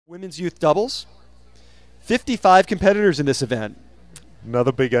Women's youth doubles. 55 competitors in this event.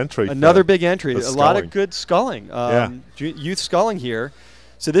 Another big entry. Another big entry. A lot of good sculling. Youth sculling here.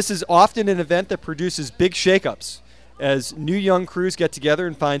 So this is often an event that produces big shakeups as new young crews get together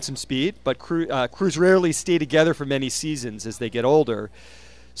and find some speed, but crews rarely stay together for many seasons as they get older.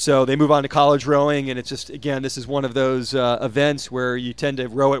 So they move on to college rowing, and it's just, again, this is one of those events where you tend to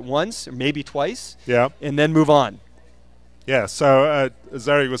row it once or maybe twice and then move on. Yeah, so as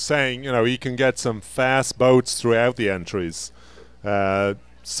Eric was saying, you can get some fast boats throughout the entries.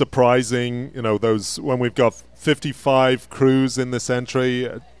 Surprising, those when we've got 55 crews in this entry,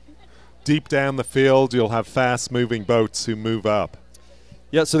 deep down the field, you'll have fast-moving boats who move up.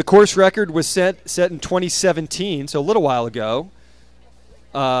 Yeah, so the course record was set in 2017, so a little while ago.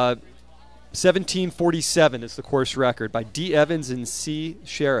 1747 is the course record by D. Evans and C.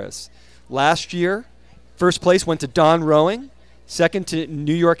 Sherris. Last year, first place went to Don Rowing, second to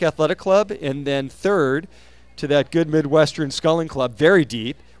New York Athletic Club, and then third to that good Midwestern Sculling Club, very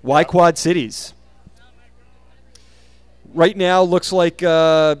deep, Y-Quad Cities. Right now, looks like,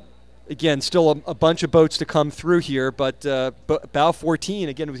 again, still a bunch of boats to come through here, but Bow 14,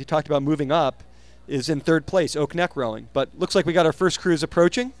 again, as we talked about moving up, is in third place, Oak Neck Rowing. But looks like we got our first crews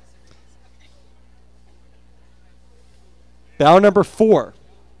approaching. Bow number 4.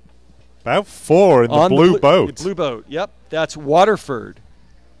 Bow 4 in the blue boat. The blue boat, yep. That's Waterford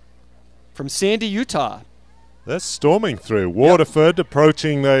from Sandy, Utah. They're storming through. Waterford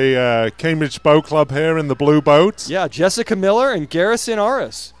approaching the Cambridge Boat Club here in the blue boat. Yeah, Jessica Miller and Garrison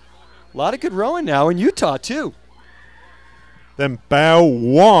Aris. A lot of good rowing now in Utah, too. Then Bow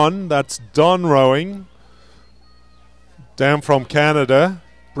 1, that's Don Rowing, down from Canada.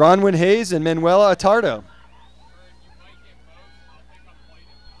 Bronwyn Hayes and Manuela Attardo.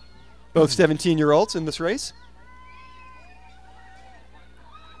 Both 17-year-olds in this race.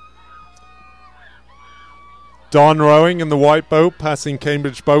 Don Rowing in the white boat passing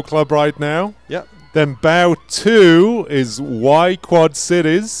Cambridge Boat Club right now. Yep. Then Bow 2 is Y-Quad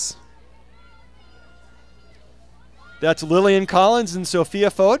Cities. That's Lillian Collins and Sophia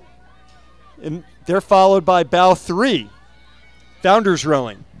Fode. And they're followed by Bow 3, Founders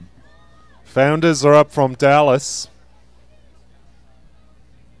Rowing. Founders are up from Dallas.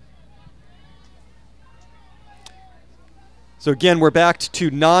 So again, we're back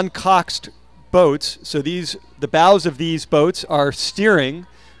to non-coxed boats. So the bows of these boats are steering,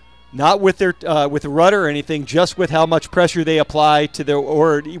 not with their with a rudder or anything, just with how much pressure they apply to their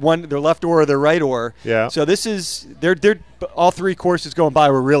oar, their left oar or their right oar. Yeah. So this is all three courses going by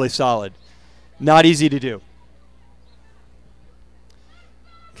were really solid. Not easy to do.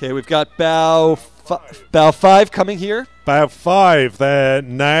 Okay, we've got bow 5 coming here. Bow 5, they're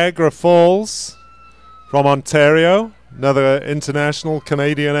Niagara Falls from Ontario. Another international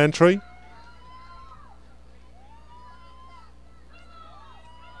Canadian entry.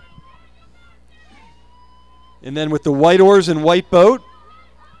 And then with the white oars and white boat,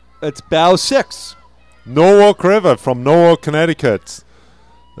 it's Bow 6. Norwalk River from Norwalk, Connecticut.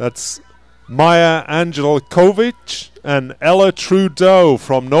 That's Maya Angelikovic and Ella Trudeau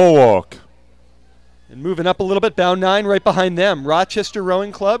from Norwalk. And moving up a little bit, Bow 9 right behind them, Rochester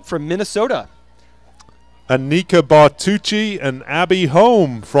Rowing Club from Minnesota. Anika Bartucci and Abby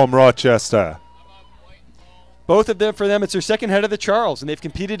Home from Rochester. Both of them, for them, it's their second head of the Charles, and they've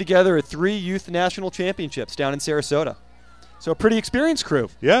competed together at 3 youth national championships down in Sarasota. So a pretty experienced crew.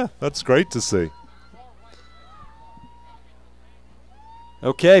 Yeah, that's great to see.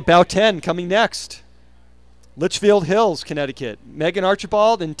 Okay, Bow 10 coming next. Litchfield Hills, Connecticut. Megan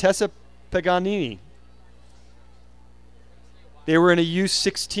Archibald and Tessa Paganini. They were in a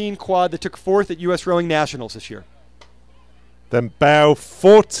U16 quad that took 4th at U.S. Rowing Nationals this year. Then Bow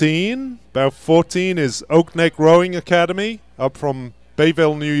 14. Bow 14 is Oak Neck Rowing Academy up from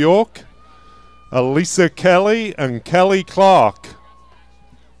Bayville, New York. Elisa Kelly and Kelly Clark.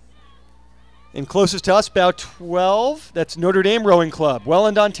 And closest to us, Bow 12. That's Notre Dame Rowing Club,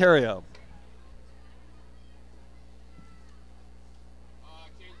 Welland, Ontario.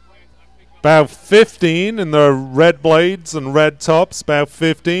 Bow 15 in the red blades and red tops. Bow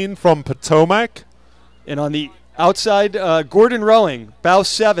 15 from Potomac. And on the outside, Gordon Rowing, Bow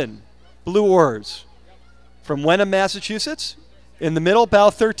 7, blue oars from Wenham, Massachusetts. In the middle,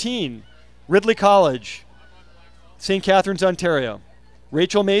 Bow 13, Ridley College, St. Catharines, Ontario.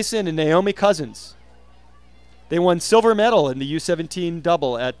 Rachel Mason and Naomi Cousins. They won silver medal in the U17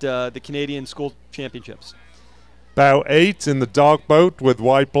 double at the Canadian School Championships. Bow 8 in the dark boat with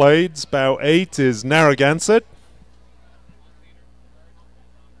white blades. Bow 8 is Narragansett.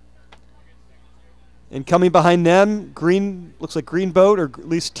 And coming behind them, green, looks like green boat or at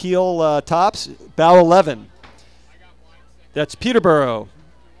least teal tops, bow 11. That's Peterborough,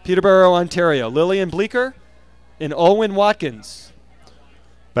 Ontario. Lillian Bleecker and Olwyn Watkins.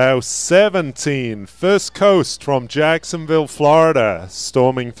 Bow 17, First Coast from Jacksonville, Florida,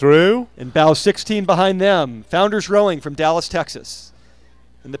 storming through. And bow 16 behind them, Founders Rowing from Dallas, Texas,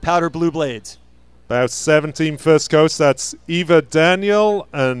 in the powder blue blades. Bow 17, First Coast, that's Eva Daniel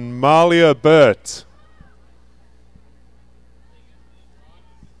and Malia Burt.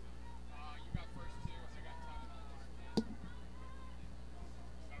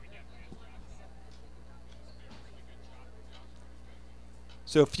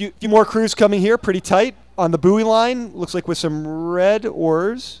 So a few more crews coming here, pretty tight on the buoy line. Looks like with some red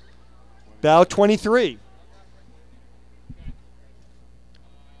oars. Bow 23.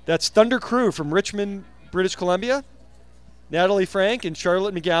 That's Thunder Crew from Richmond, British Columbia. Natalie Frank and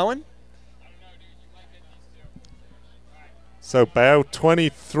Charlotte McGowan. So bow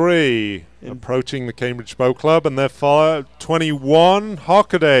 23 approaching the Cambridge Boat Club, and they're followed 21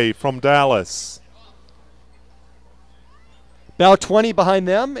 HOCR from Dallas. Bow 20 behind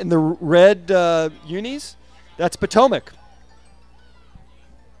them in the red unis. That's Potomac.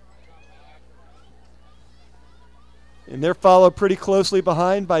 And they're followed pretty closely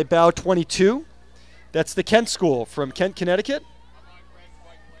behind by bow 22. That's the Kent School from Kent, Connecticut.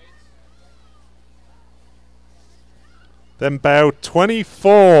 Then bow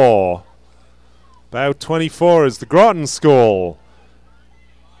 24. Bow 24 is the Groton School.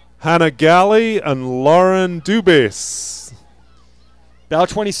 Hannah Galley and Lauren Dubis. Bow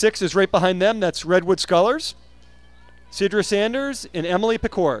 26 is right behind them. That's Redwood Scullers, Sidra Sanders, and Emily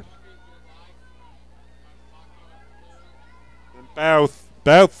Pecor. Bow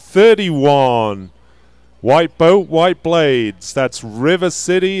 31, White Boat, White Blades. That's River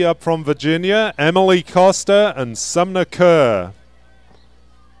City up from Virginia, Emily Costa and Sumner Kerr.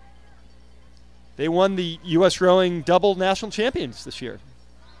 They won the U.S. Rowing double national champions this year.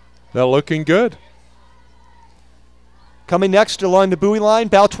 They're looking good. Coming next along the buoy line,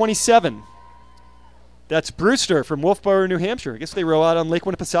 bow 27. That's Brewster from Wolfboro, New Hampshire. I guess they row out on Lake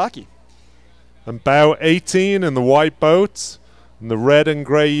Winnipesaukee. And bow 18 in the white boats and the red and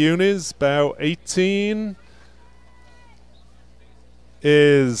gray unis. Bow 18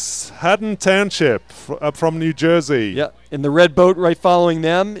 is Haddon Township up from New Jersey. Yeah, and the red boat right following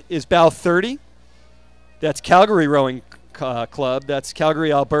them is bow 30. That's Calgary Rowing Club. That's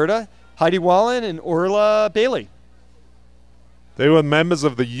Calgary, Alberta. Heidi Wallen and Orla Bailey. They were members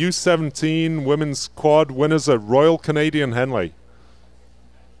of the U17 women's quad winners at Royal Canadian Henley.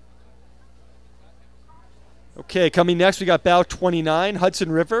 Okay, coming next, we got bow 29,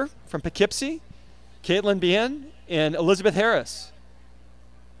 Hudson River from Poughkeepsie, Caitlin Bien and Elizabeth Harris.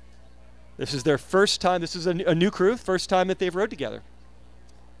 This is their first time. This is a new crew, first time that they've rowed together.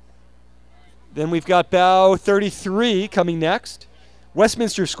 Then we've got bow 33 coming next,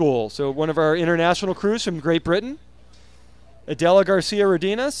 Westminster School. So one of our international crews from Great Britain. Adela Garcia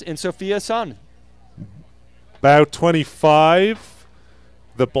Rodinas and Sophia Son. Bow 25,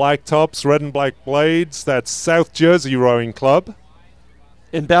 the Black Tops, Red and Black Blades. That's South Jersey Rowing Club.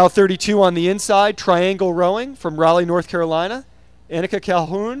 In bow 32 on the inside, Triangle Rowing from Raleigh, North Carolina. Annika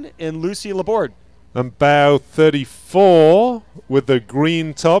Calhoun and Lucy Laborde. And bow 34 with the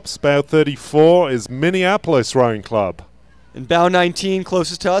green tops, bow 34 is Minneapolis Rowing Club. In bow 19,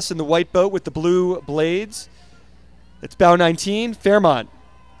 closest to us in the white boat with the blue blades. It's bow 19, Fairmont.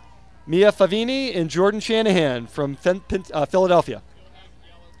 Mia Favini and Jordan Shanahan from Philadelphia.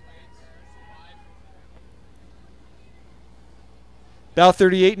 Bow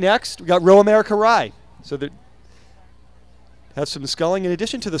 38 next. We got Row America Rye. So that has some sculling in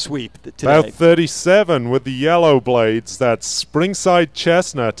addition to the sweep today. Bow 37 with the yellow blades. That's Springside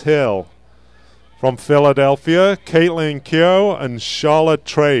Chestnut Hill from Philadelphia. Caitlin Keogh and Charlotte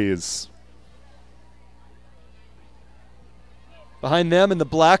Trays. Behind them in the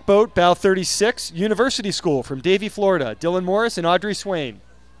black boat, bow 36, University School from Davie, Florida. Dylan Morris and Audrey Swain.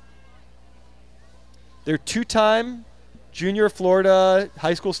 They're two-time junior Florida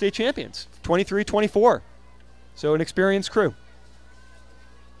high school state champions, 23-24. So an experienced crew.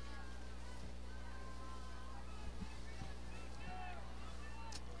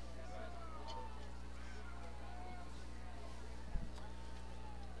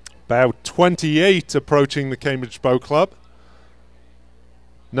 Bow 28 approaching the Cambridge Boat Club.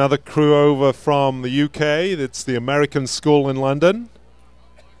 Another crew over from the UK. It's the American School in London.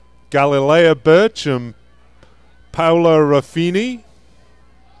 Galilea Birch and Paola Raffini.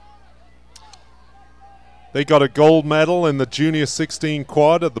 They got a gold medal in the Junior 16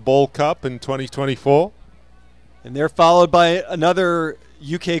 quad at the Ball Cup in 2024. And they're followed by another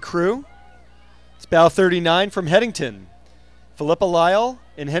UK crew. It's bow 39 from Headington, Philippa Lyle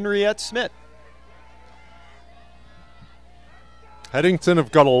and Henriette Smith. Headington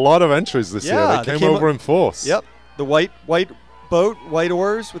have got a lot of entries this year. They came over in force. Yep. The white boat, white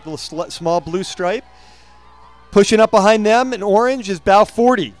oars with the small blue stripe. Pushing up behind them in orange is bow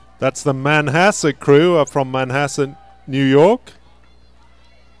 40. That's the Manhasset crew from Manhasset, New York.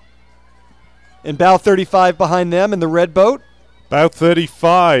 And bow 35 behind them in the red boat. Bow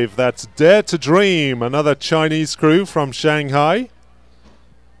 35, that's Dare to Dream, another Chinese crew from Shanghai.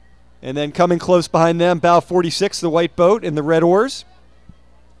 And then coming close behind them, bow 46, the white boat in the red oars.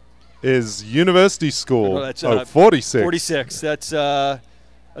 Is University School. Oh, that's, 46. 46. That's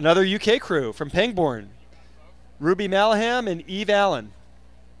another UK crew from Pangbourne. Ruby Malaham and Eve Allen.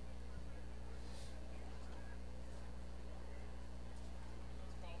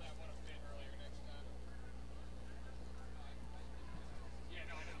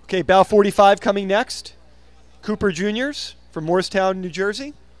 Okay, bow 45 coming next. Cooper Juniors from Morristown, New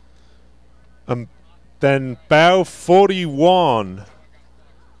Jersey. Then bow 41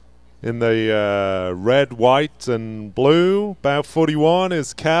 in the red, white, and blue. Bow 41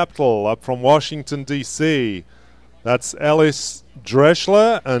 is Capital up from Washington, D.C. That's Ellis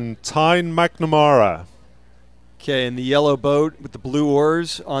Dreschler and Tyne McNamara. Okay, in the yellow boat with the blue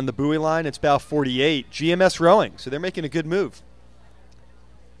oars on the buoy line, it's bow 48. GMS Rowing, so they're making a good move.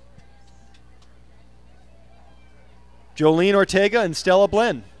 Jolene Ortega and Stella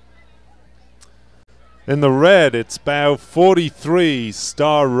Blinn. In the red, it's bow 43,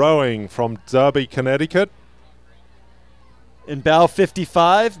 Star Rowing from Derby, Connecticut. In bow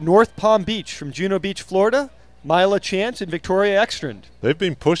 55, North Palm Beach from Juno Beach, Florida, Mila Chance and Victoria Ekstrand. They've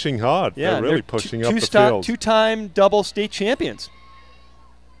been pushing hard. Yeah, they're really pushing up the field. Two-time double state champions.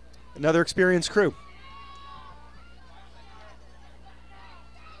 Another experienced crew.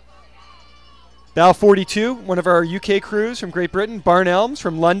 Bow 42, one of our UK crews from Great Britain, Barn Elms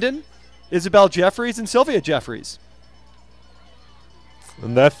from London, Isabel Jeffries and Sylvia Jeffries.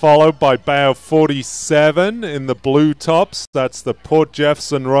 And they're followed by bow 47 in the blue tops. That's the Port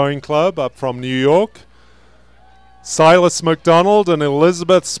Jefferson Rowing Club up from New York. Silas McDonald and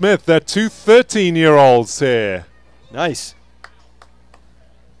Elizabeth Smith. They're two 13-year-olds here. Nice.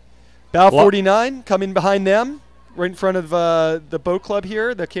 Bow 49 coming behind them. Right in front of the boat club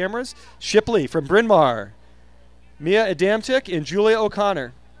here, the cameras. Shipley from Bryn Mawr. Mia Adamczyk and Julia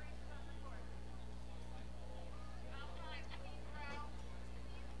O'Connor.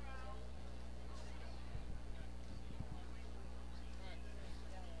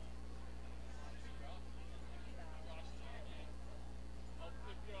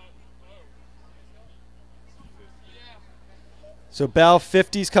 So bow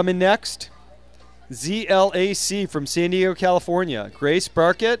 50's coming next. ZLAC from San Diego, California. Grace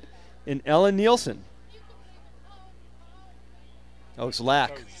Barkett and Ellen Nielsen. Oh, it's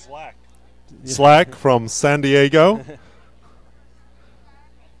Slack. Slack from San Diego.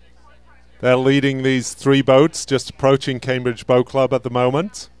 They're leading these three boats, just approaching Cambridge Boat Club at the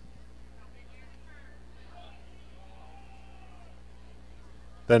moment.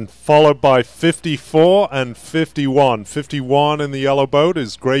 Then followed by 54 and 51. 51 in the yellow boat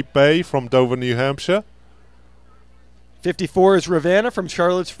is Great Bay from Dover, New Hampshire. 54 is Ravanna from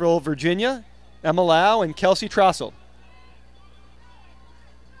Charlottesville, Virginia. Emma Lau and Kelsey Trossel.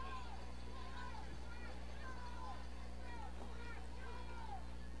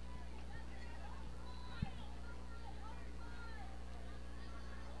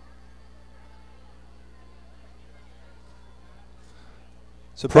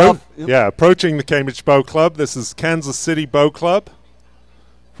 So approaching the Cambridge Boat Club. This is Kansas City Boat Club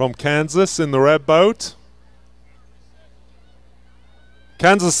from Kansas in the red boat.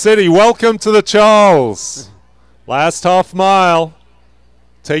 Kansas City, welcome to the Charles. Last half mile.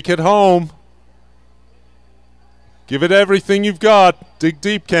 Take it home. Give it everything you've got. Dig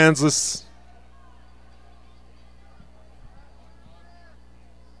deep, Kansas.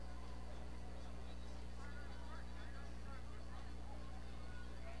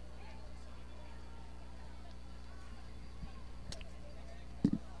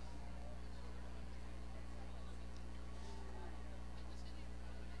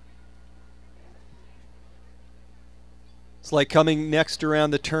 It's like coming next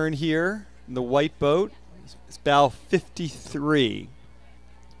around the turn here in the white boat. It's bow 53.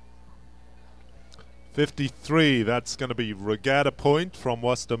 53, that's going to be Regatta Point from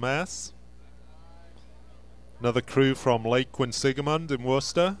Worcester, Mass. Another crew from Lake Quinsigamond in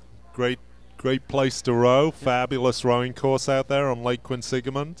Worcester. Great great place to row. Fabulous rowing course out there on Lake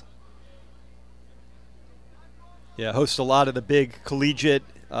Quinsigamond. Yeah, hosts a lot of the big collegiate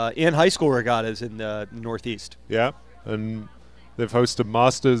and high school regattas in the Northeast. Yeah, and they've hosted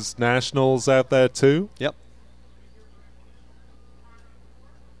Masters Nationals out there too. Yep.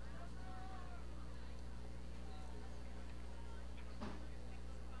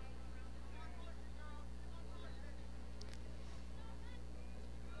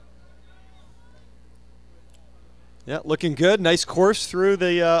 Yeah, looking good. Nice course through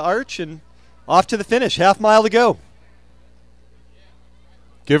the arch and off to the finish. Half mile to go.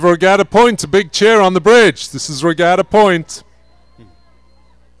 Give Regatta Point a big cheer on the bridge. This is Regatta Point.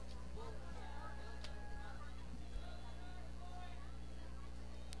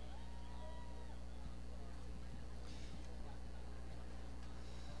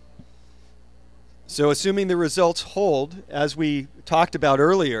 So assuming the results hold, as we talked about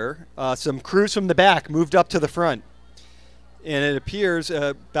earlier, some crews from the back moved up to the front. And it appears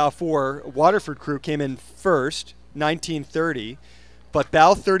bow 4, Waterford crew came in first, 1930. But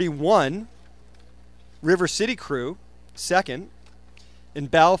bow 31, River City crew, second. And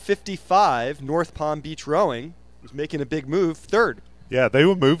bow 55, North Palm Beach Rowing, was making a big move, third. Yeah, they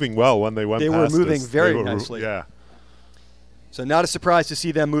were moving well when they went past us. They were moving very nicely. Yeah. So not a surprise to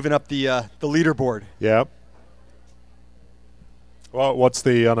see them moving up the leaderboard. Yeah. Well, what's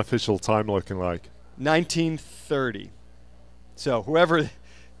the unofficial time looking like? 1930. So whoever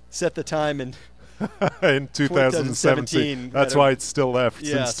set the time in 2017. That's why it's still left.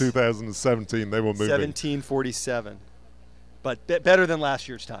 Yes. Since 2017, they were moving. 1747. But better than last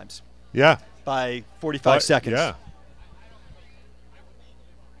year's times. Yeah. By 45 seconds. Yeah.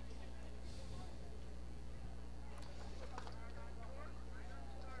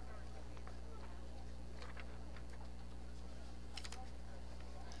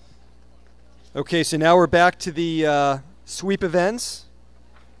 Okay, so now we're back to the sweep events.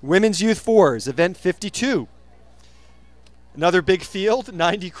 Women's Youth Fours, event 52. Another big field,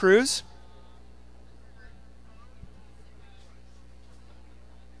 90 crews.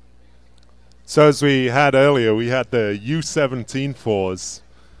 So as we had earlier, we had the U17 fours.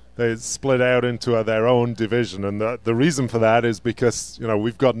 They split out into their own division, and the reason for that is because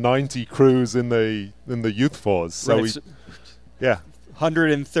we've got 90 crews in the youth fours. So right,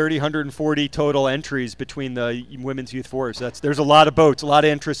 130, 140 total entries between the women's youth fours. There's a lot of boats, a lot of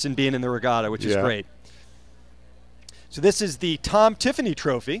interest in being in the regatta, which is great. So this is the Tom Tiffany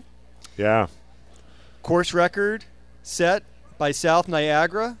Trophy. Yeah. Course record set by South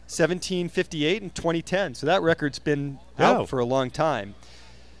Niagara, 1758 and 2010. So that record's been out for a long time.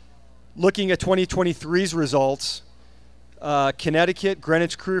 Looking at 2023's results, Connecticut,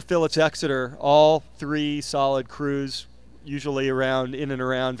 Greenwich crew, Phillips Exeter, all three solid crews, usually in and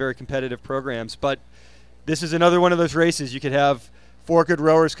around very competitive programs. But this is another one of those races. You could have four good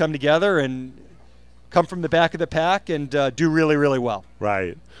rowers come together and come from the back of the pack and do really, really well.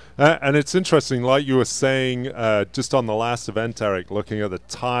 Right. And it's interesting, like you were saying just on the last event, Eric, looking at the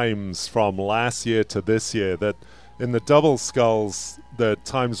times from last year to this year, that in the double sculls, the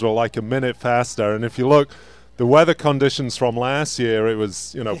times were like a minute faster. And if you look, the weather conditions from last year, it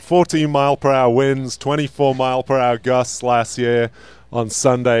was 14 mile per hour winds, 24 mile per hour gusts last year on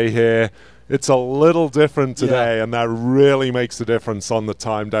Sunday here. It's a little different today, and that really makes a difference on the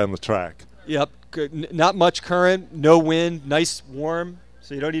time down the track. Yep. Good. Not much current, no wind, nice warm,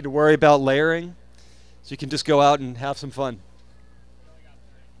 so you don't need to worry about layering. So you can just go out and have some fun.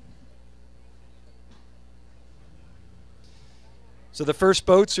 So the first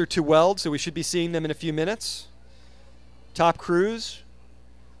boats are to weld, so we should be seeing them in a few minutes. Top crews,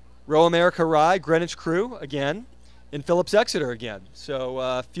 Row America Rye, Greenwich crew again, and Phillips Exeter again. So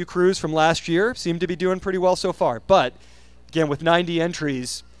a few crews from last year seem to be doing pretty well so far. But again, with 90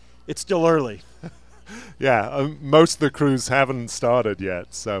 entries, it's still early. Yeah, most of the crews haven't started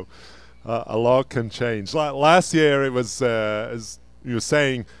yet, so a lot can change. Last year it was, as you were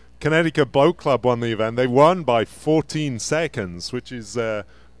saying, Connecticut Boat Club won the event. They won by 14 seconds, which is a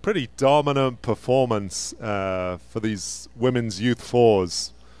pretty dominant performance for these women's youth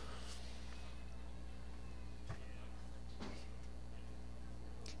fours.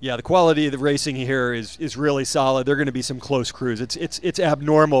 Yeah, the quality of the racing here is really solid. There are going to be some close crews. It's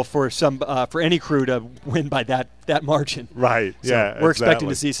abnormal for any crew to win by that margin. Right. So yeah. We're expecting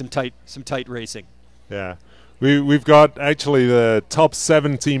to see some tight racing. Yeah. We've got actually the top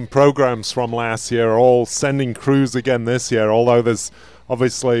 17 programs from last year are all sending crews again this year, although there's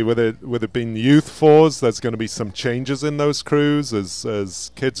obviously with it being youth fours, there's going to be some changes in those crews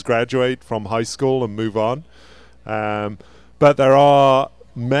as kids graduate from high school and move on. But there are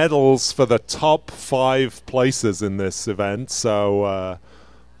medals for the top 5 places in this event. So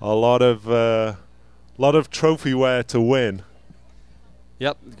a lot of trophyware to win.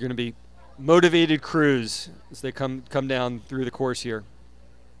 Yep, going to be motivated crews as they come down through the course here.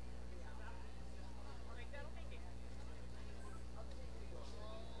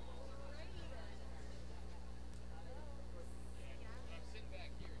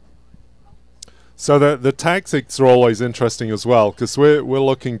 So the tactics are always interesting as well, because we're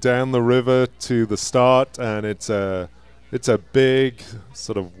looking down the river to the start, and it's a big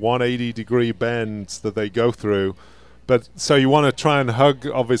sort of 180-degree bend that they go through. But so you want to try and hug,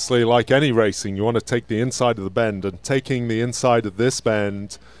 obviously, like any racing, you want to take the inside of the bend, and taking the inside of this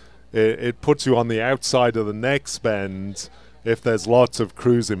bend, it puts you on the outside of the next bend if there's lots of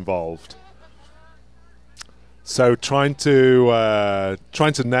crews involved. So trying to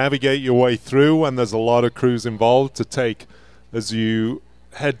navigate your way through when there's a lot of crews involved to take, as you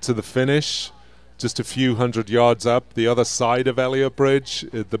head to the finish, just a few hundred yards up the other side of Elliott Bridge.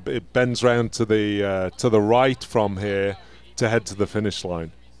 It bends round to the right from here to head to the finish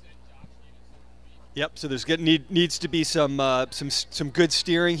line. Yep. So there's needs to be some good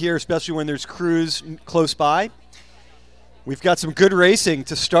steering here, especially when there's crews close by. We've got some good racing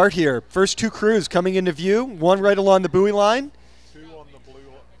to start here. First 2 crews coming into view, one right along the buoy line. 2 on the blue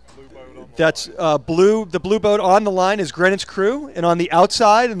boat on That's the line. the blue boat on the line is Greenwich crew, and on the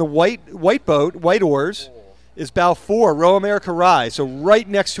outside in the white boat, white oars, is bow 4, Row America Rye. So right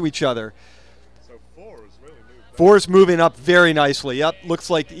next to each other. So 4 is really moving. 4 is moving up very nicely. Yep, looks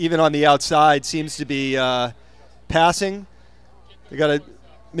like even on the outside seems to be passing. They got to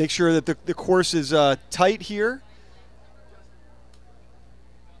make sure that the course is tight here.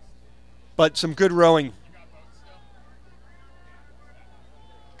 But some good rowing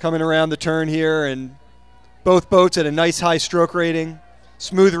coming around the turn here, and both boats at a nice high stroke rating,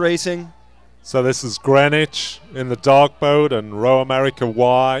 smooth racing. So this is Greenwich in the dark boat and Row America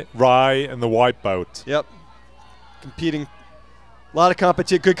Rye in the white boat. Yep, competing, a lot of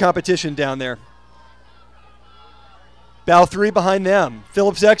good competition down there. Bow 3 behind them,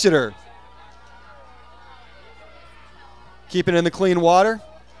 Phillips Exeter, keeping in the clean water.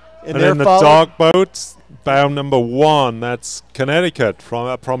 And in the dark boat, bow number 1, that's Connecticut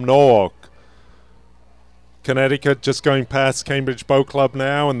from Norwalk. Connecticut just going past Cambridge Boat Club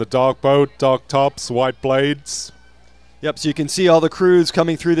now in the dark boat, dark tops, white blades. Yep, so you can see all the crews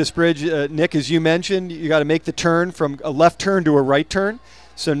coming through this bridge. Nick, as you mentioned, you got to make the turn from a left turn to a right turn.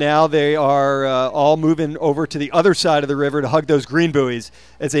 So now they are all moving over to the other side of the river to hug those green buoys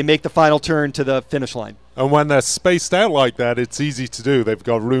as they make the final turn to the finish line. And when they're spaced out like that, it's easy to do. They've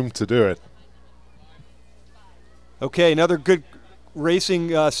got room to do it. Okay, another good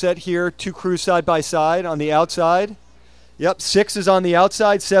racing set here. 2 crews side by side on the outside. Yep, 6 is on the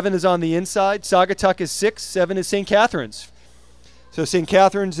outside, 7 is on the inside. Saugatuck is 6, 7 is St. Catharines. So St.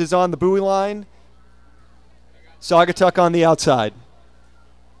 Catharines is on the buoy line. Saugatuck on the outside.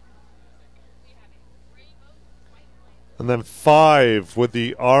 And then 5 with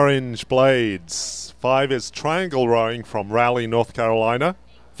the orange blades. 5 is triangle rowing from Raleigh, North Carolina.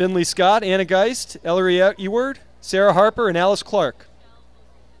 Finley Scott, Anna Geist, Ellery Eward, Sarah Harper, and Alice Clark.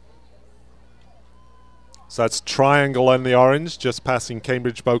 So that's triangle in the orange, just passing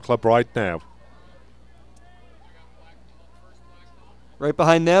Cambridge Boat Club right now. Right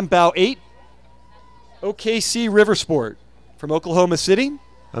behind them, bow 8, OKC River Sport from Oklahoma City.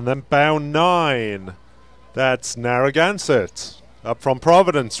 And then bow 9, that's Narragansett, up from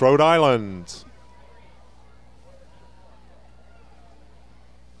Providence, Rhode Island.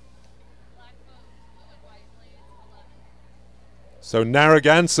 So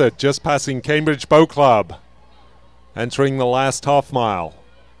Narragansett just passing Cambridge Boat Club, entering the last half mile.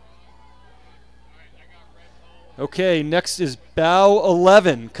 Okay, next is bow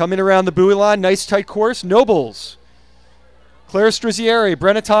 11, coming around the buoy line. Nice tight course. Nobles, Claire Struzzieri,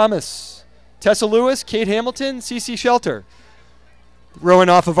 Brenna Thomas, Tessa Lewis, Kate Hamilton, CC Shelter. Rowing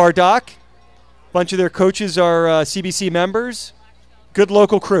off of our dock. A bunch of their coaches are CBC members. Good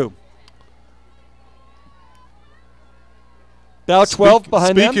local crew. Bow 12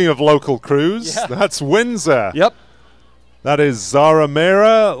 behind them. Speaking of local crews, that's Windsor. Yep. That is Zara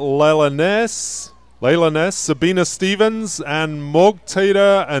Mera, Layla Ness, Sabina Stevens, and Morg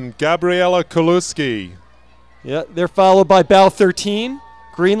Tater and Gabriella Koluski. Yeah, they're followed by bow 13,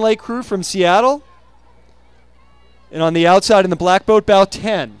 Green Lake crew from Seattle. And on the outside in the black boat, bow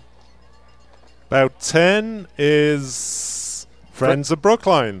 10. Bow 10 is Friends of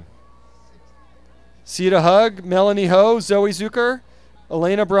Brookline. Sita Hug, Melanie Ho, Zoe Zucker,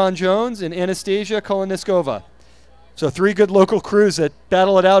 Elena Braun-Jones, and Anastasia Koloniskova. So 3 good local crews that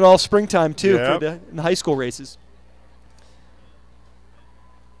battle it out all springtime, too, Yep. in the high school races.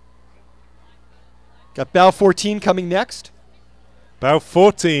 Got bow 14 coming next. Bow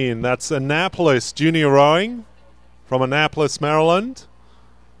 14, that's Annapolis Junior Rowing from Annapolis, Maryland.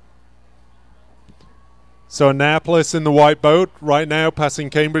 So Annapolis in the white boat right now, passing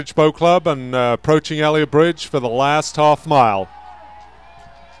Cambridge Boat Club and approaching Elliott Bridge for the last half mile.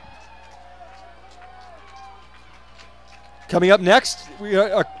 Coming up next, we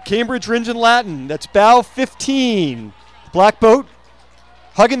are Cambridge Ringe and Latin. That's bow 15. Black boat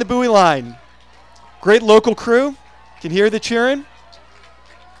hugging the buoy line. Great local crew. Can hear the cheering.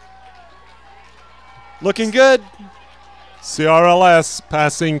 Looking good. CRLS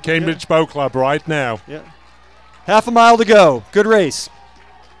passing Cambridge Boat Club right now. Yeah. Half a mile to go. Good race.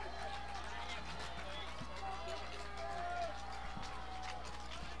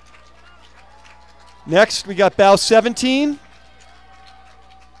 Next, we got bow 17.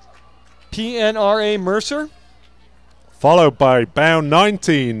 PNRA Mercer. Followed by bow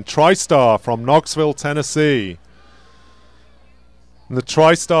 19, TriStar from Knoxville, Tennessee. In the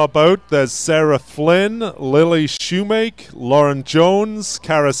TriStar boat, there's Sarah Flynn, Lily Shoemake, Lauren Jones,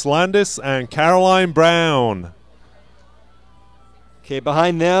 Karis Landis, and Caroline Brown. Okay,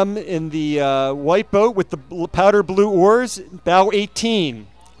 behind them in the white boat with the powder blue oars, bow 18.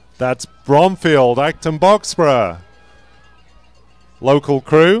 That's Bromfield, Acton Boxborough. Local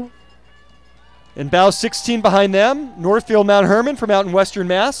crew. And bow 16 behind them, Northfield Mount Herman from out in Western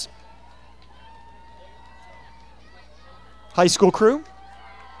Mass. High school crew.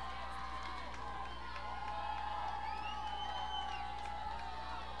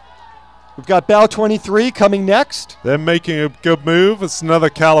 We've got bow 23 coming next. They're making a good move. It's another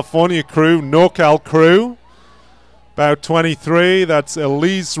California crew, NorCal crew. Bow 23, that's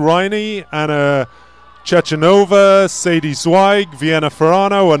Elise Riney, Anna Chechanova, Sadie Zweig, Vienna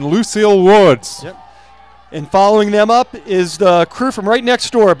Ferrano, and Lucille Woods. Yep. And following them up is the crew from right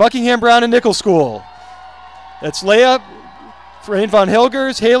next door, Buckingham Brown and Nichols School. That's Leah Frain von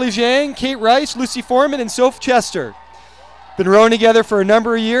Hilgers, Haley Zhang, Kate Rice, Lucy Foreman, and Soph Chester. Been rowing together for a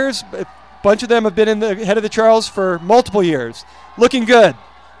number of years. A bunch of them have been in the head of the Charles for multiple years. Looking good.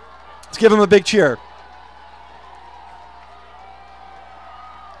 Let's give them a big cheer.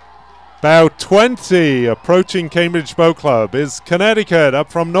 Bow 20, approaching Cambridge Boat Club, is Connecticut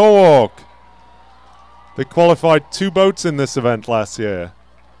up from Norwalk. They qualified 2 boats in this event last year.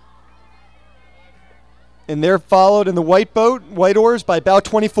 And they're followed in the white boat, white oars, by bow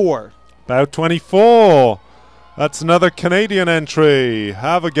 24. Bow 24, that's another Canadian entry,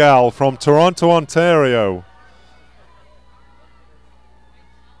 Havergal from Toronto, Ontario.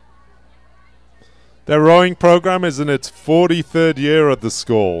 Their rowing program is in its 43rd year at the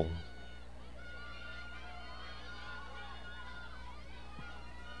school.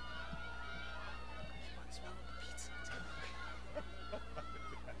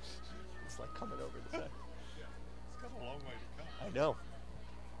 No.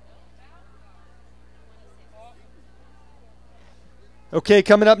 Okay,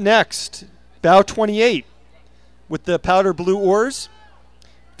 coming up next, bow 28 with the powder blue oars.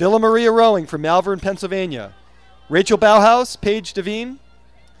 Villa Maria Rowing from Malvern, Pennsylvania. Rachel Bauhaus, Paige Devine,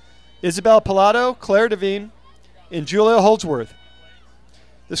 Isabel Pilato, Claire Devine, and Julia Holdsworth.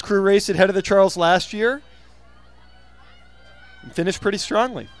 This crew raced at Head of the Charles last year and finished pretty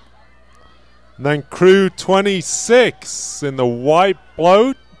strongly. And then crew 26 in the white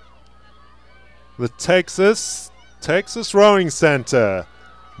boat, the Texas Rowing Center.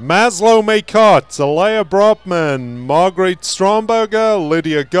 Maslow Maycott, Alea Bropman, Margaret Stromberger,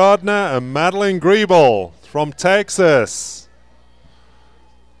 Lydia Gardner, and Madeline Griebel from Texas.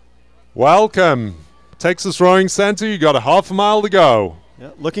 Welcome, Texas Rowing Center. You got a half a mile to go.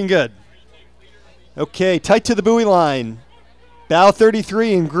 Yeah, looking good. Okay, tight to the buoy line. Bow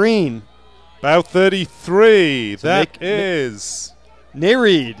 33 in green. Bow 33, So that is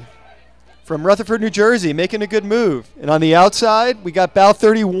Nareed from Rutherford, New Jersey, making a good move. And on the outside, we got bow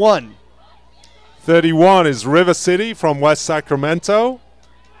 31. 31 is River City from West Sacramento.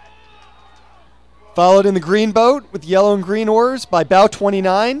 Followed in the green boat with yellow and green oars by bow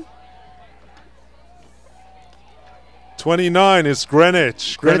 29. 29 is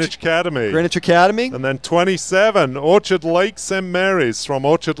Greenwich Academy. Greenwich Academy. And then 27, Orchard Lake St. Mary's from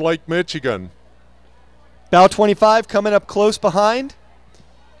Orchard Lake, Michigan. Bow 25 coming up close behind.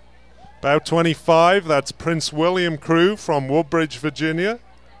 Bow 25, that's Prince William crew from Woodbridge, Virginia.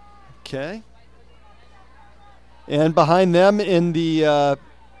 Okay. And behind them in the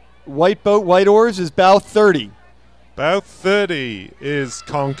white boat, white oars, is bow 30. Bow 30 is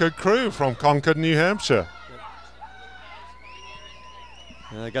Concord crew from Concord, New Hampshire.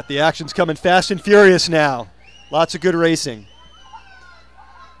 Got the actions coming fast and furious now. Lots of good racing.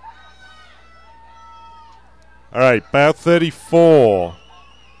 All right, bout 34.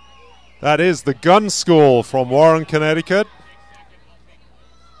 That is the Gun School from Warren, Connecticut.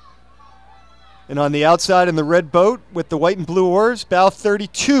 And on the outside in the red boat with the white and blue oars, bow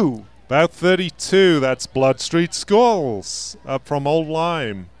 32. Bout 32, that's Blood Street Skulls up from Old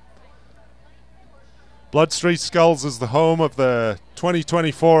Lyme. Blood Street Skulls is the home of the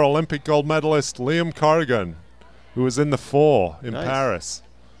 2024 Olympic gold medalist Liam Corrigan, who was in the 4 in Paris.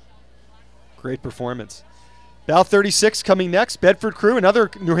 Great performance. Bow 36 coming next, Bedford crew,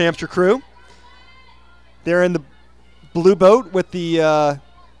 another New Hampshire crew. They're in the blue boat with the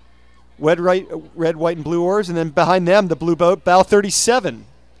red, white, and blue oars, and then behind them, the blue boat, bow 37.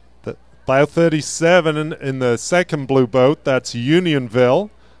 Bow 37 in the second blue boat, that's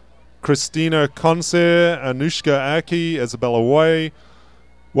Unionville. Christina Concer, Anushka Aki, Isabella Way,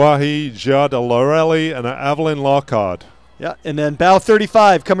 Wahi, Jada Lorelli, and Evelyn Lockhart. Yeah, and then bow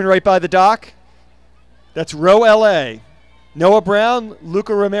 35 coming right by the dock. That's Row LA. Noah Brown,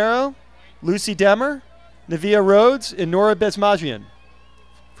 Luca Romero, Lucy Demmer, Navia Rhodes, and Nora Besmagian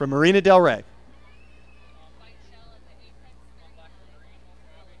from Marina Del Rey.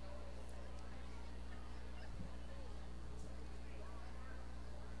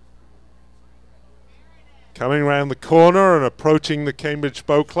 Coming around the corner and approaching the Cambridge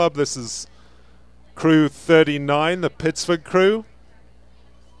Boat Club, this is crew 39, the Pittsford crew.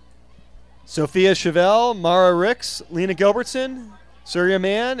 Sophia Chevelle, Mara Ricks, Lena Gilbertson, Surya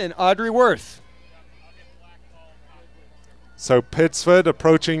Mann, and Audrey Worth. So Pittsford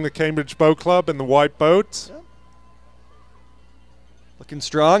approaching the Cambridge Boat Club in the white boat. Yep. Looking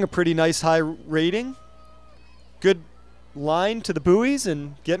strong, a pretty nice high rating. Good line to the buoys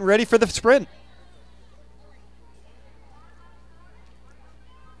and getting ready for the sprint.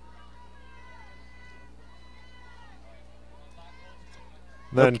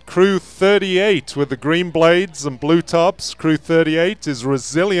 Then crew 38 with the green blades and blue tops. Crew 38 is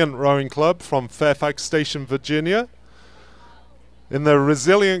Resilient Rowing Club from Fairfax Station, Virginia. In the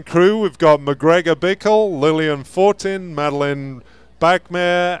Resilient crew, we've got McGregor Bickle, Lillian Fortin, Madeline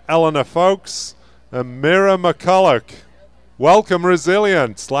Backmare, Eleanor Folks, and Mira McCulloch. Welcome,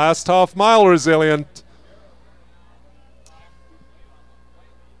 Resilient. Last half mile, Resilient.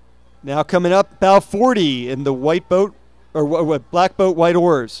 Now coming up, bow 40 in the white boat, or black boat, white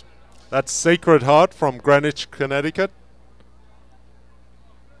oars. That's Sacred Heart from Greenwich, Connecticut.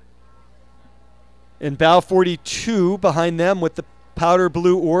 In bow 42 behind them with the powder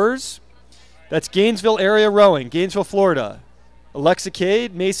blue oars. That's Gainesville Area Rowing, Gainesville, Florida. Alexa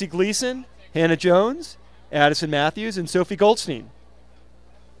Cade, Macy Gleason, Hannah Jones, Addison Matthews, and Sophie Goldstein.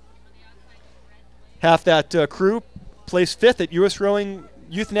 Half that crew placed 5th at U.S. Rowing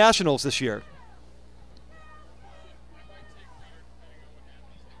Youth Nationals this year.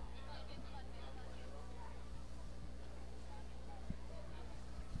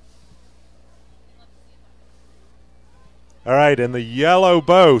 All right, in the yellow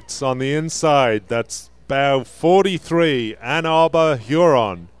boat on the inside, that's bow 43, Ann Arbor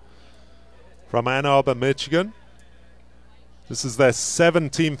Huron from Ann Arbor, Michigan. This is their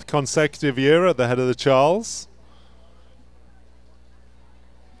 17th consecutive year at the head of the Charles.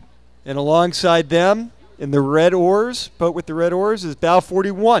 And alongside them, in the red oars, boat with the red oars, is bow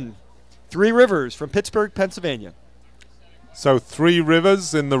 41, Three Rivers from Pittsburgh, Pennsylvania. So Three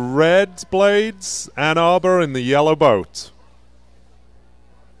Rivers in the red blades, Ann Arbor in the yellow boat.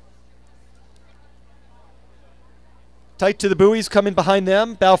 Tight to the buoys coming behind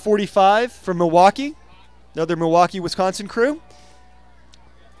them, bow 45 from Milwaukee, another Milwaukee, Wisconsin crew.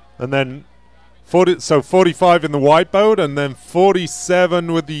 And then 45 in the white boat, and then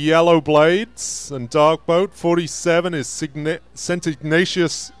 47 with the yellow blades and dark boat. 47 is St.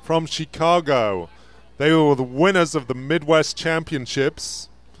 Ignatius from Chicago. They were the winners of the Midwest Championships.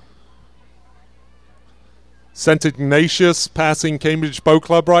 St. Ignatius passing Cambridge Boat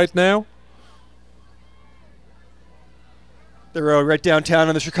Club right now. They're right downtown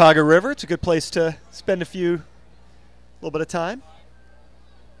on the Chicago River. It's a good place to spend a little bit of time.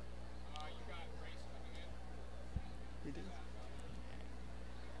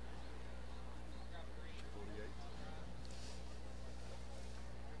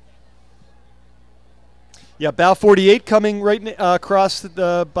 Yeah, bow 48 coming right across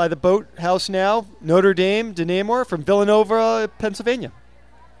by the boathouse now. Notre Dame de Namur from Villanova, Pennsylvania.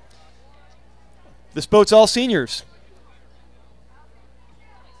 This boat's all seniors.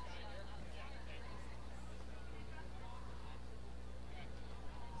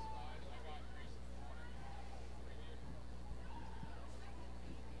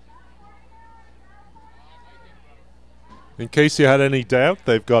 In case you had any doubt,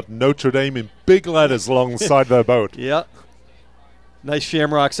 they've got Notre Dame in big letters alongside their boat. Yep. Nice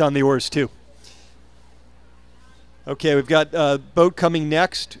shamrocks on the oars, too. Okay, we've got a boat coming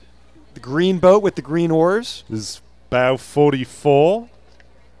next. The green boat with the green oars. This is bow 44.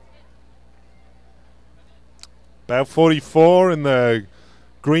 Bow 44 in the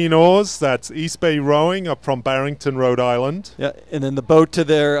green oars. That's East Bay Rowing up from Barrington, Rhode Island. Yeah, and then the boat to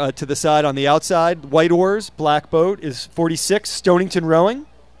their to the side on the outside, white oars, black boat is 46, Stonington Rowing.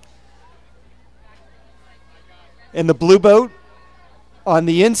 And the blue boat on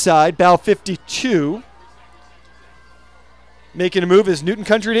the inside, bow 52, making a move is Newton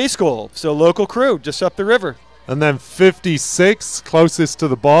Country Day School, so local crew just up the river. And then 56, closest to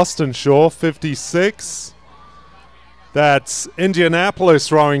the Boston shore, 56. That's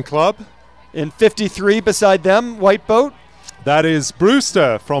Indianapolis Rowing Club. In 53 beside them, white boat. That is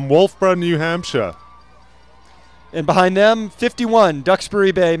Brewster from Wolfboro, New Hampshire. And behind them, 51,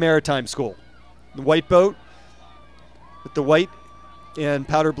 Duxbury Bay Maritime School. The white boat with the white and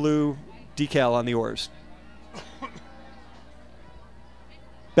powder blue decal on the oars.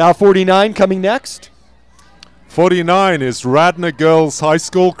 Bow 49 coming next. 49 is Radnor Girls High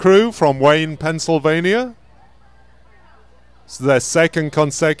School crew from Wayne, Pennsylvania. It's their second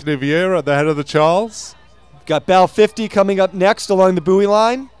consecutive year at the head of the Charles. We've got bow 50 coming up next along the buoy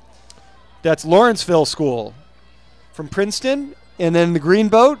line. That's Lawrenceville School from Princeton. And then the green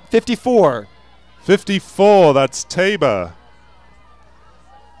boat, 54. 54, that's Tabor.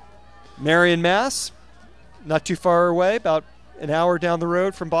 Marion, Mass. Not too far away, about an hour down the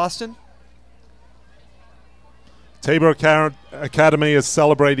road from Boston. Tabor Academy is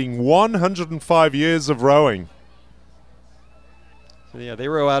celebrating 105 years of rowing. So yeah, they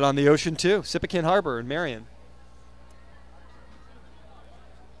row out on the ocean too. Sippaken Harbor in Marion.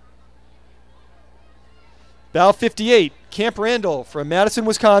 Bow 58, Camp Randall from Madison,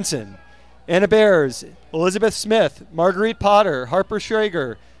 Wisconsin. Anna Bears, Elizabeth Smith, Marguerite Potter, Harper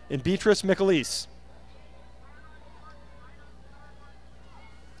Schrager, and Beatrice Michelise.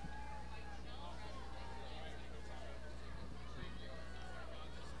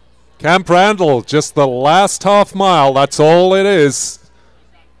 Camp Randall, just the last half mile, that's all it is.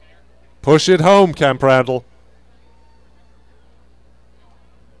 Push it home, Camp Randall.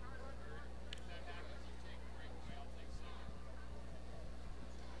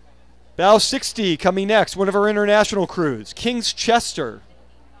 Bow 60 coming next, one of our international crews, King's Chester.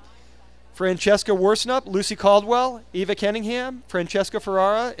 Francesca Worsnup, Lucy Caldwell, Eva Kenningham, Francesca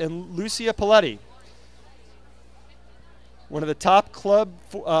Ferrara, and Lucia Paletti. One of the top club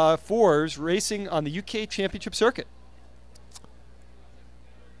fours racing on the UK Championship Circuit.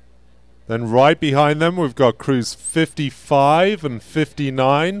 Then right behind them, we've got crews 55 and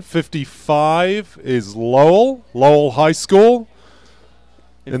 59. 55 is Lowell High School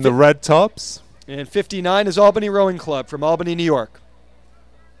in the red tops. And 59 is Albany Rowing Club from Albany, New York.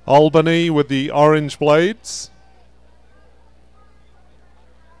 Albany with the orange blades.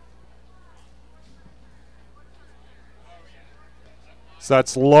 So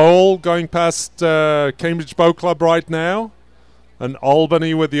that's Lowell going past Cambridge Boat Club right now. And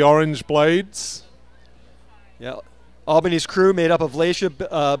Albany with the orange blades. Yeah, Albany's crew made up of Laisha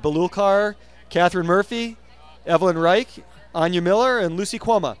Balulkar, Catherine Murphy, Evelyn Reich, Anya Miller, and Lucy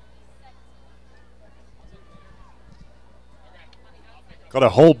Cuoma. Got a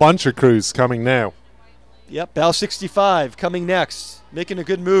whole bunch of crews coming now. Yep, bow 65 coming next, making a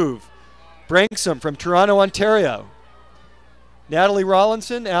good move. Branksome from Toronto, Ontario. Natalie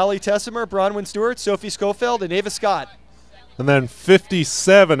Rollinson, Allie Tessimer, Bronwyn Stewart, Sophie Schofield, and Ava Scott. And then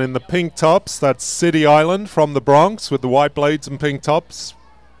 57 in the pink tops. That's City Island from the Bronx with the white blades and pink tops.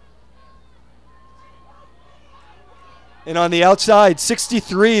 And on the outside,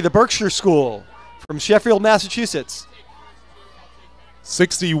 63, the Berkshire School from Sheffield, Massachusetts.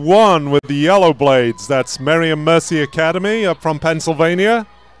 61 with the yellow blades. That's Merriam Mercy Academy up from Pennsylvania.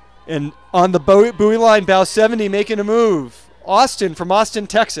 And on the buoy line, bow 70, making a move. Austin from Austin,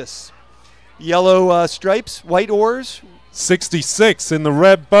 Texas. Yellow stripes, white oars. 66 in the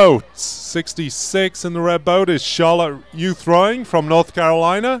red boat. 66 in the red boat is Charlotte Youth Rowing from North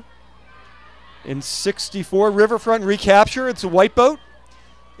Carolina. In 64, Riverfront Recapture. It's a white boat.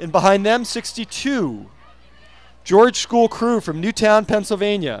 And behind them, 62. George School crew from Newtown,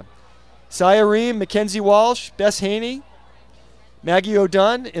 Pennsylvania. Saya Ream, Mackenzie Walsh, Bess Haney, Maggie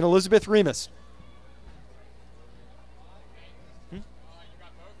O'Dunn, and Elizabeth Remus.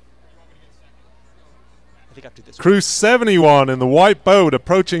 Crew 71 in the white boat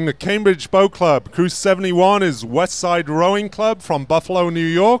approaching the Cambridge Boat Club. Crew 71 is Westside Rowing Club from Buffalo, New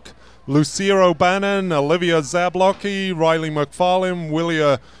York. Lucia O'Bannon, Olivia Zablocki, Riley McFarlane,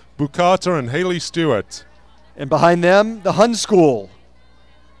 Willia Bucata, and Haley Stewart. And behind them, the Hun School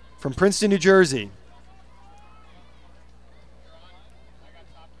from Princeton, New Jersey.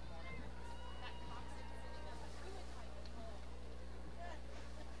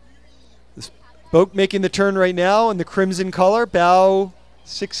 This boat making the turn right now in the crimson color, bow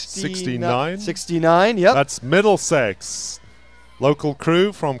 69. 69, yep. That's Middlesex. Local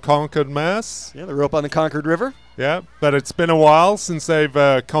crew from Concord, Mass. Yeah, the rope on the Concord River. Yeah, but it's been a while since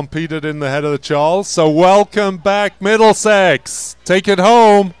they've competed in the Head of the Charles. So welcome back, Middlesex. Take it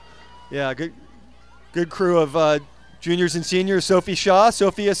home. Yeah, good crew of juniors and seniors. Sophie Shaw,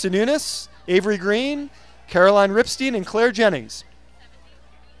 Sophia Sanunis, Avery Green, Caroline Ripstein, and Claire Jennings.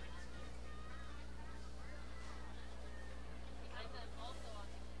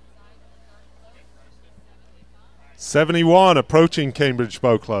 '71 approaching Cambridge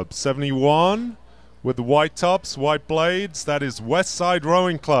Boat Club. 71 with the white tops, white blades. That is West Side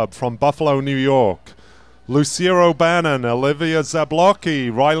Rowing Club from Buffalo, New York. Lucia O'Bannon, Olivia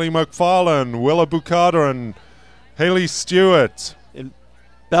Zablocki, Riley McFarlane, Willa Bucata, and Haley Stewart. In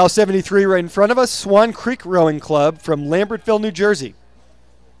bow 73 right in front of us, Swan Creek Rowing Club from Lambertville, New Jersey.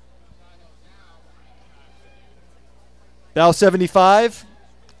 Bow 75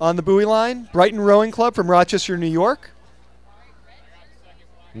 on the buoy line, Brighton Rowing Club from Rochester, New York.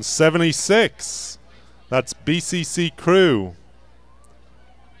 And 76, that's BCC crew.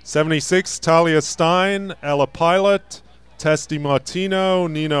 76, Talia Stein, Ella Pilot, Tess DiMartino,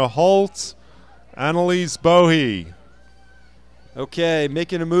 Nina Holt, Annalise Bohe. Okay,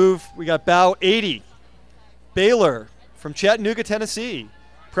 making a move. We got bow 80. Baylor from Chattanooga, Tennessee.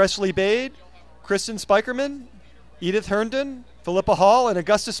 Presley Bade, Kristen Spikerman, Edith Herndon, Philippa Hall, and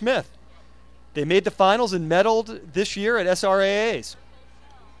Augusta Smith. They made the finals and medaled this year at SRAAs.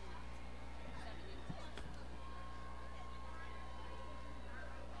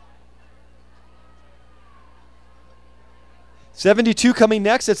 '72 coming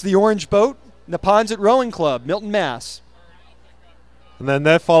next. That's the Orange Boat, Neponset Rowing Club, Milton, Mass. And then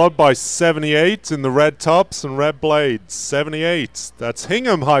they're followed by 78 in the red tops and red blades. 78, that's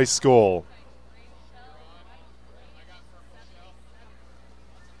Hingham High School.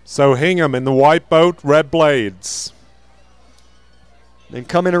 So Hingham in the white boat, red blades. Then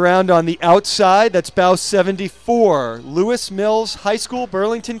coming around on the outside, that's bow 74, Lewis Mills High School,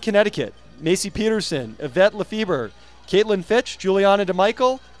 Burlington, Connecticut. Macy Peterson, Yvette Lefebvre, Caitlin Fitch, Juliana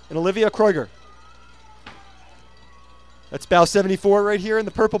DeMichael, and Olivia Kreuger. That's bow 74 right here in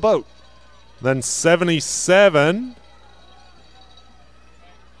the purple boat. Then 77.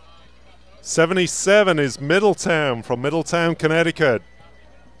 77 is Middletown from Middletown, Connecticut.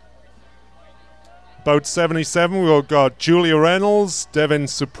 Boat 77, we've got Julia Reynolds, Devin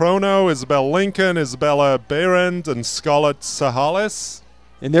Suprono, Isabel Lincoln, Isabella Behrend, and Scarlett Sahalis.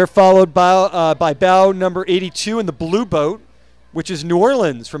 And they're followed by bow number 82 in the blue boat, which is New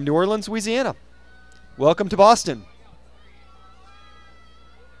Orleans, from New Orleans, Louisiana. Welcome to Boston.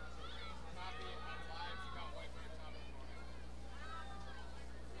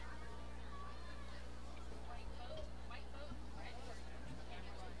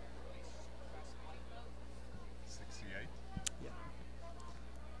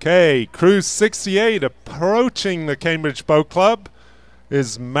 Okay, Cruise 68 approaching the Cambridge Boat Club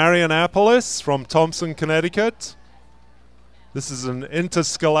is Marianapolis from Thompson, Connecticut. This is an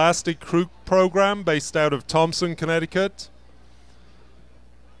interscholastic crew program based out of Thompson, Connecticut.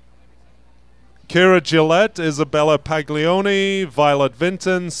 Kira Gillette, Isabella Paglioni, Violet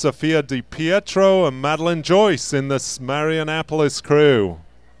Vinton, Sophia Di Pietro, and Madeline Joyce in this Marianapolis crew.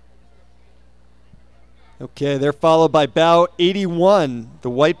 Okay, they're followed by bow 81,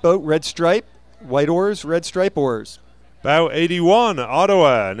 the white boat, red stripe, white oars, red stripe oars. Bow 81,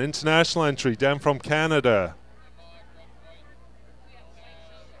 Ottawa, an international entry down from Canada.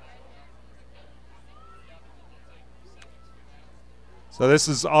 So this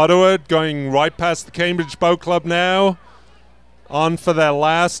is Ottawa going right past the Cambridge Boat Club now, on for their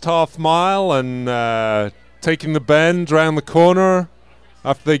last half mile and taking the bend around the corner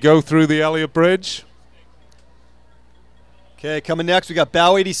after they go through the Elliott Bridge. Okay, coming next, we got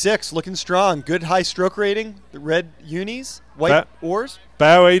bow 86, looking strong. Good high stroke rating, the red unis, white oars.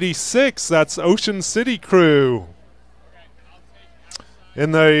 Bow 86, that's Ocean City crew.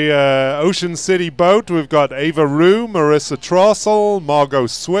 In the Ocean City boat, we've got Ava Rue, Marissa Trossel, Margot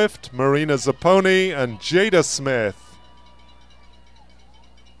Swift, Marina Zapponi, and Jada Smith.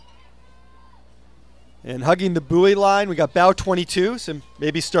 And hugging the buoy line, we got bow 22, so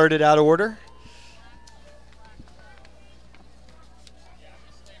maybe started out of order.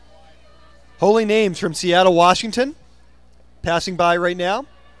 Holy Names from Seattle, Washington, passing by right now.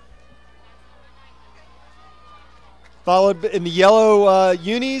 Followed in the yellow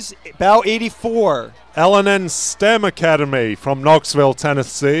unis, bow 84. L&N STEM Academy from Knoxville,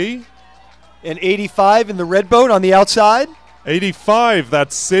 Tennessee. And 85 in the red boat on the outside. 85,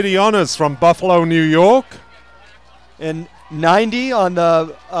 that's City Honors from Buffalo, New York. And 90 on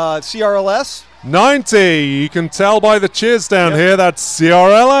the CRLS. 90, you can tell by the cheers down here, that's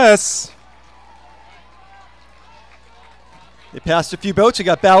CRLS. They passed a few boats. You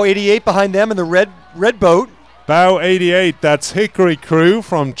got bow 88 behind them in the red boat. Bow 88, that's Hickory Crew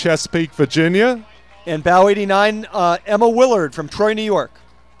from Chesapeake, Virginia. And bow 89, Emma Willard from Troy, New York.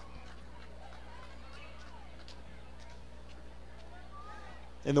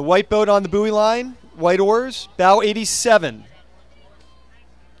 And the white boat on the buoy line, white oars, bow 87.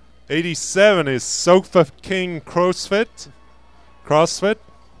 87 is Sofa King CrossFit.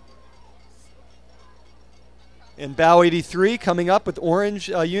 And bow 83 coming up with orange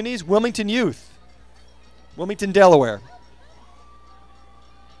unis, Wilmington Youth. Wilmington, Delaware.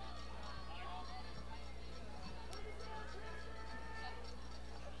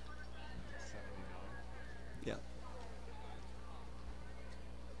 Yeah.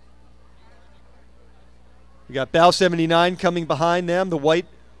 We got bow 79 coming behind them, the white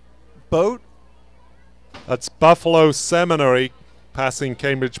boat. That's Buffalo Seminary passing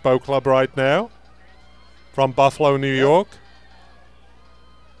Cambridge Boat Club right now from Buffalo, New York.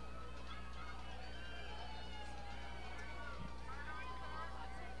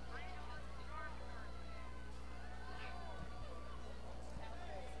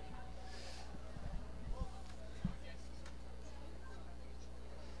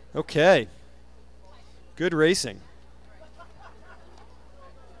 Okay. Good racing.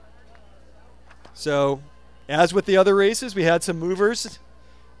 So, as with the other races, we had some movers.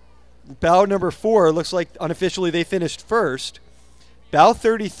 Bow number 4 looks like unofficially they finished first. Bow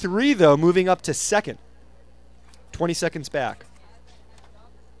 33, though, moving up to second. 20 seconds back.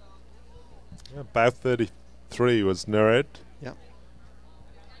 Yeah, bow 33 was Nurid. Yeah.